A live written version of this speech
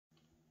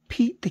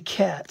Pete the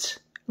Cat's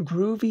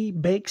Groovy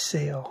Bake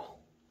Sale.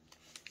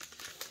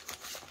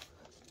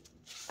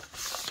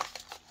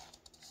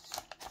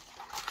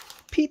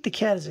 Pete the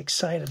Cat is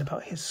excited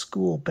about his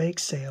school bake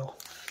sale.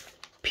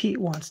 Pete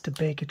wants to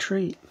bake a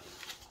treat.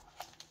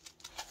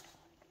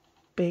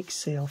 Bake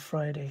sale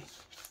Friday.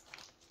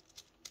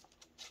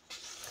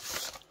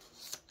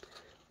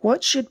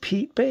 What should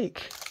Pete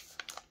bake?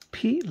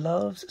 Pete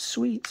loves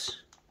sweets.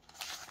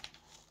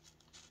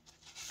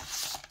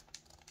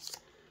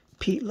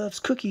 Pete loves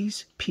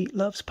cookies. Pete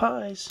loves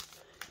pies.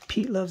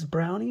 Pete loves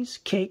brownies,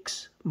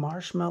 cakes,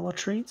 marshmallow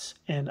treats,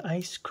 and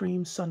ice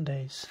cream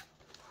sundaes.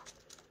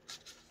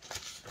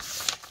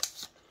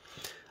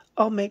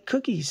 I'll make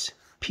cookies,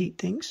 Pete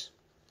thinks.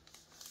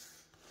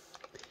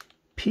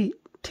 Pete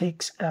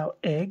takes out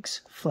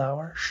eggs,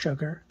 flour,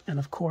 sugar, and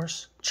of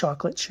course,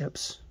 chocolate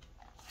chips.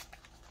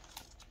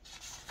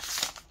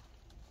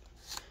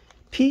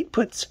 Pete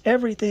puts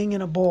everything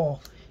in a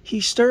bowl.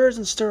 He stirs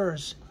and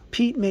stirs.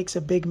 Pete makes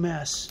a big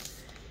mess.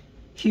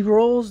 He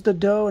rolls the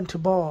dough into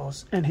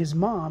balls, and his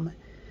mom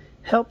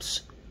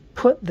helps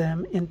put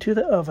them into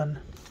the oven.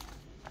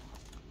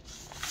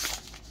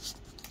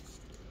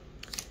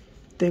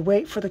 They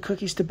wait for the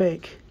cookies to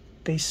bake.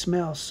 They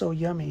smell so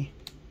yummy.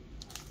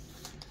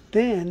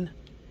 Then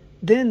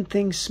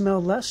things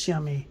smell less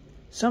yummy.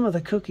 Some of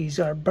the cookies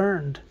are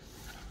burned.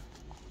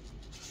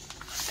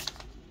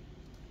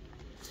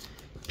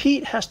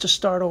 Pete has to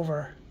start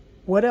over.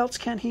 What else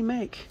can he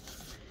make?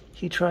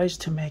 He tries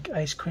to make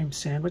ice cream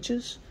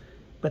sandwiches,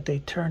 but they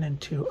turn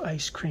into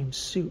ice cream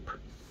soup.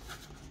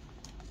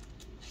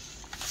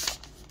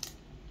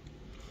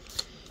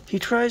 He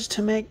tries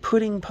to make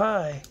pudding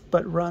pie,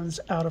 but runs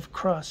out of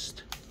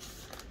crust.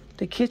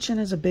 The kitchen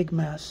is a big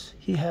mess.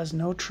 He has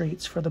no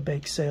treats for the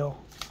bake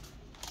sale.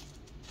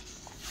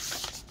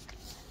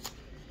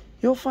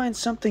 You'll find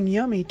something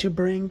yummy to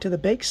bring to the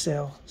bake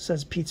sale,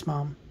 says Pete's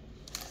mom.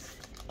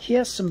 He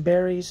has some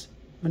berries,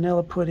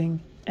 vanilla pudding,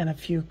 and a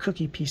few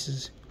cookie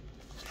pieces.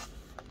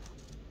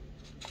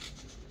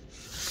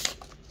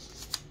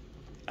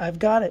 I've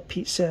got it,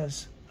 Pete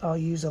says. I'll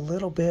use a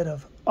little bit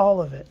of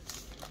all of it.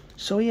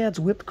 So he adds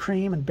whipped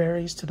cream and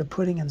berries to the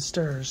pudding and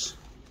stirs.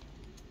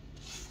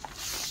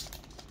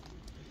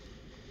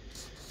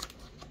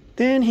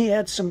 Then he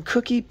adds some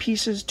cookie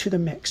pieces to the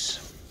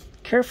mix.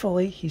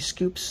 Carefully, he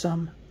scoops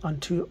some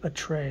onto a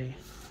tray.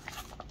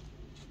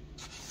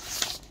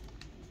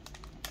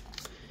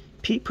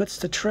 Pete puts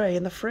the tray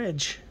in the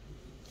fridge.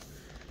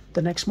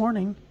 The next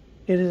morning,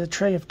 it is a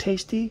tray of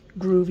tasty,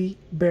 groovy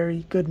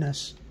berry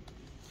goodness.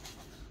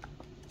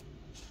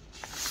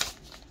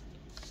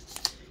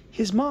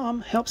 His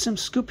mom helps him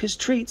scoop his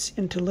treats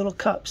into little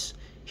cups.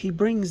 He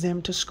brings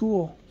them to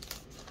school.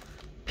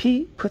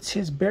 Pete puts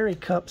his berry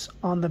cups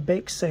on the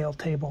bake sale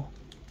table.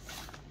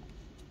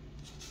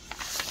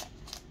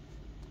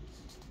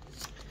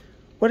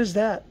 What is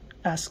that?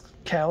 Asks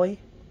Callie.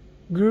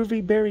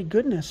 Groovy berry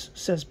goodness,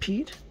 says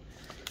Pete.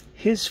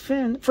 His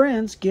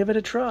friends give it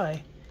a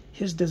try.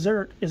 His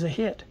dessert is a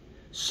hit.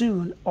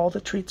 Soon all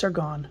the treats are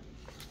gone.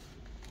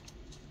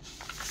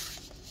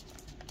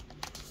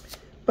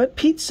 But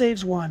Pete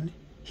saves one.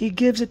 He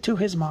gives it to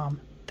his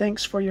mom.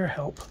 Thanks for your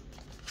help.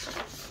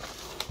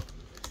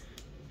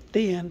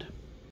 The end.